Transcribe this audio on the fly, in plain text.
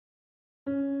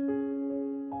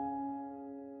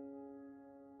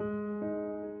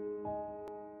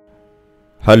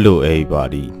Hello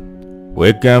everybody,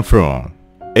 welcome from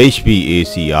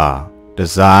HVACR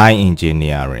Design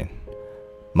Engineering.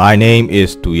 My name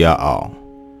is Tuya Ao.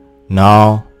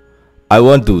 Now I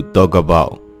want to talk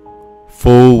about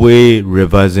four-way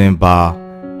reversing bar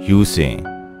using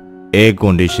air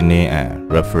conditioning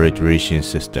and refrigeration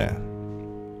system.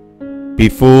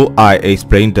 Before I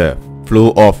explain the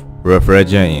flow of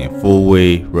refrigerant in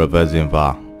four-way reversing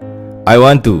bar, I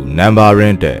want to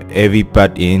numbering the every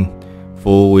part in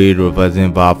four-way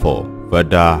reversing bar for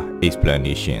further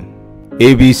explanation.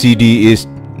 ABCD is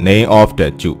name of the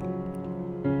tube.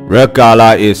 Red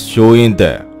color is showing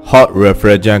the hot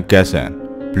refrigerant gas and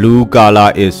blue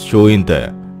color is showing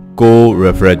the cold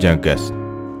refrigerant gas.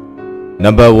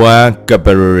 Number 1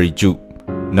 capillary tube,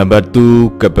 number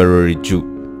 2 capillary tube,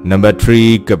 number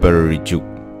 3 capillary tube.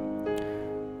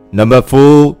 Number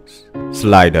 4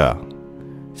 slider.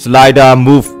 Slider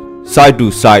move side to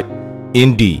side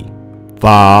in the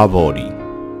valve body.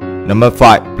 Number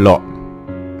 5 block.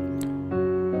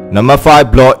 Number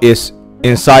 5 block is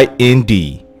inside in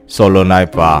the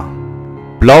solenoid valve.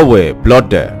 Block will block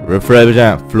the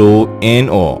refrigerant flow in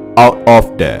or out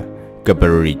of the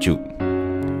capillary tube.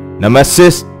 Number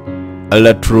 6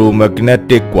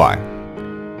 electromagnetic coil.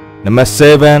 Number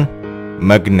 7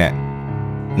 magnet.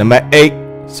 Number 8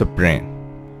 spring.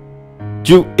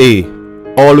 Tube A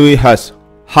always has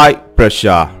high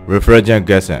pressure refrigerant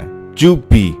gas and Tube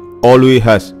B always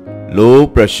has low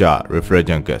pressure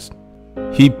refrigerant gas.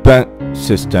 Heat pump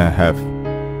system have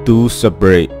two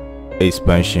separate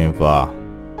expansion valves.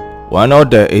 One of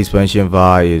the expansion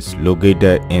valves is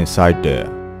located inside the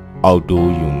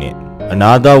outdoor unit.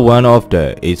 Another one of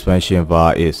the expansion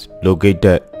valves is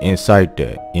located inside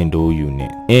the indoor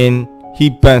unit. In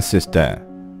heat pump system,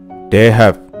 they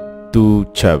have two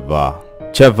check valves.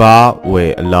 Check valve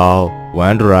will allow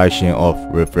one direction of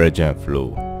refrigerant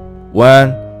flow.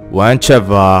 One check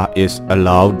valve is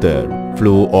allowed the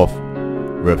flow of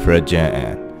refrigerant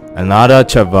and another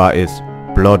check valve is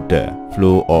block the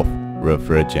flow of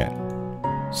refrigerant.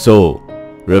 So,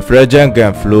 refrigerant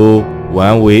can flow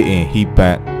one way in heat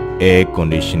pump air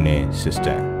conditioning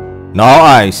system. Now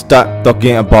I start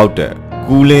talking about the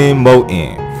cooling mode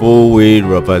in four-way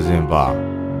reversing valve.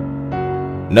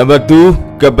 Number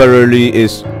 2 capillary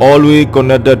is always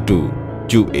connected to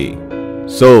tube A.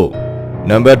 So,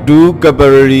 number 2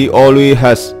 capillary always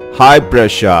has high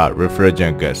pressure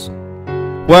refrigerant gas.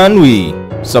 When we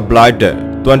supply the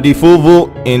 24 volt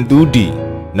into the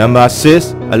number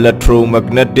 6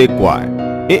 electromagnetic coil,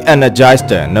 it energizes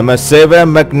the number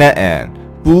 7 magnet and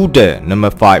pull the number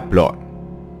 5 block.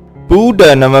 Pull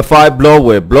the number 5 block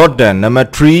will block the number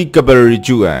 3 capillary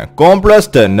tube and compress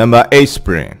the number 8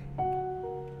 spring.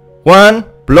 When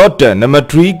block the number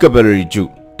 3 capillary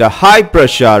tube, the high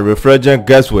pressure refrigerant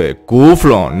gas will go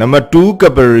from number 2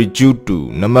 capillary tube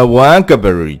to number 1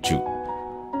 capillary tube.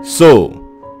 So,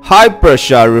 high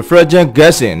pressure refrigerant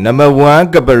gas in number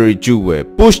 1 capillary tube will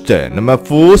push the number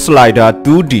 4 slider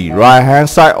to the right hand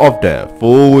side of the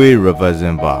four-way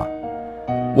reversing bar.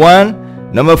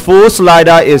 When number 4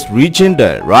 slider is reaching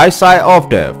the right side of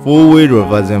the four-way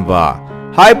reversing bar,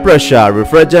 high pressure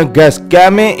refrigerant gas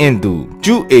coming into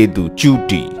tube A to tube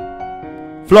D.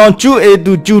 From tube A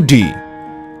to tube D,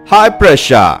 high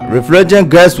pressure refrigerant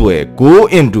gas will go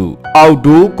into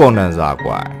outdoor condenser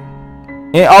coil.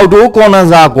 In outdoor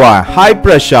condenser coil, high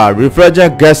pressure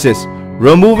refrigerant gases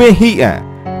removing heat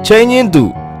and changing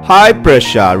to high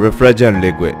pressure refrigerant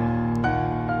liquid.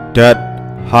 That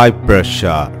high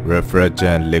pressure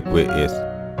refrigerant liquid is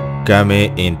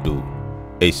coming into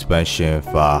expansion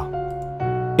valve.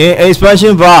 In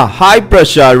expansion valve, high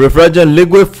pressure refrigerant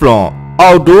liquid from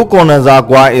outdoor condenser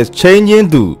coil is changing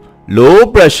to low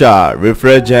pressure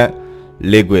refrigerant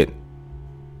liquid.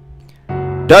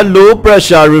 The low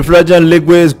pressure refrigerant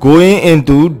liquid is going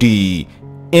into the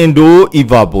indoor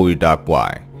evaporator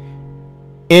coil.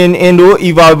 In indoor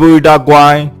evaporator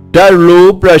coil, the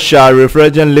low pressure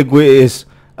refrigerant liquid is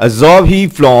absorb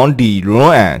heat from the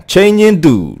room and changing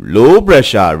to low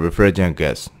pressure refrigerant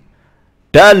gas.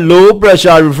 That low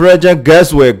pressure refrigerant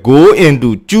gas will go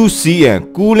into tube C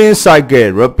and cooling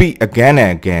cycle repeat again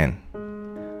and again.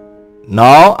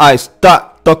 Now I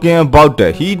start talking about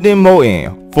the heating mode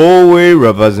in four-way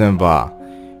reversing valve.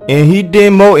 In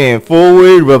heating mode in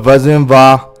four-way reversing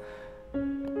valve,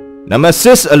 number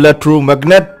 6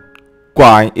 electromagnetic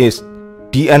coil is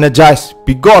de-energized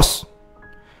because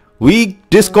we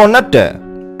disconnect the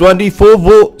 24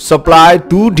 volt supply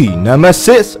to the number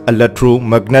 6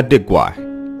 electromagnetic coil.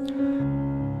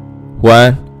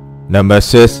 When number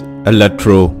 6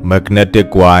 electromagnetic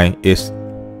coil is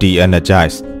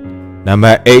de-energized,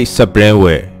 number 8 spring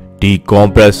will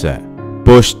decompress and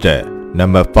push the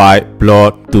number 5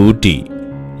 block to the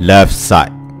left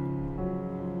side.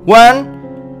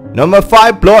 When number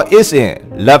 5 block is in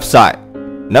left side,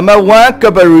 number 1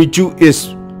 capillary tube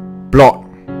is blocked.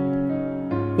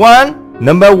 When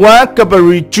number 1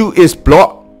 capillary tube is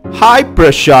blocked, high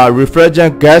pressure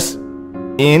refrigerant gas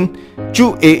in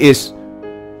tube A is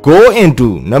go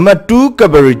into number 2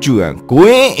 capillary tube and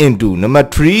going into number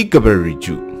 3 capillary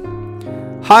tube.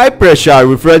 High pressure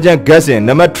refrigerant gas in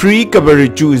number 3 capillary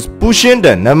tube is pushing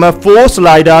the number 4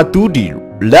 slider to the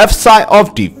left side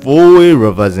of the 4-way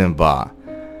reversing bar.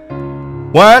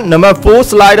 When number 4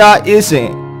 slider is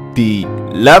in the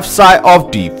left side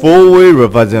of the 4-way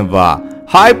reversing bar,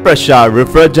 high pressure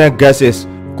refrigerant gas is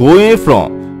going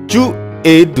from tube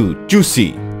A to tube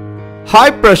C.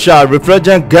 High pressure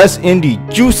refrigerant gas in the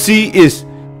tube C is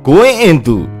going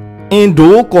into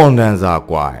Indo condenser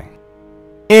coil.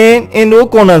 In Indo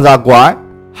condenser coil,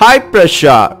 high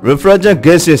pressure refrigerant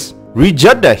gases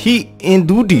reject the heat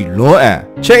into the low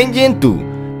end, changing to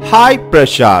high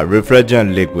pressure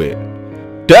refrigerant liquid.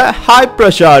 The high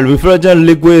pressure refrigerant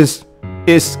liquid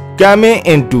is coming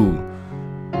into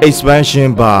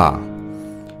expansion bar.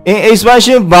 In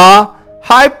expansion bar,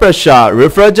 high pressure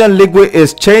refrigerant liquid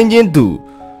is changing to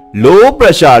low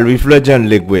pressure refrigerant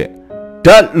liquid.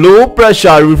 That low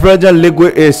pressure refrigerant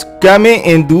liquid is coming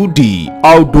into the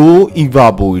outdoor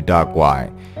evaporator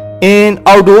coil. In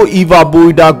outdoor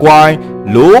evaporator coil,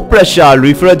 low pressure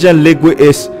refrigerant liquid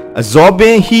is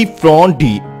absorbing heat from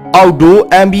the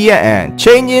outdoor ambient and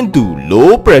changing to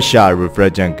low pressure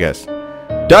refrigerant gas.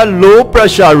 That low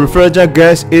pressure refrigerant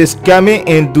gas is coming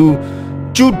into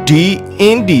tube D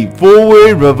in the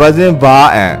 4-way reversing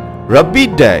bar and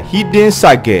repeat the heating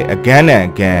cycle again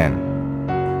and again.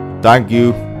 Thank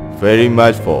you very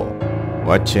much for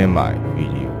watching my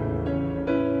video.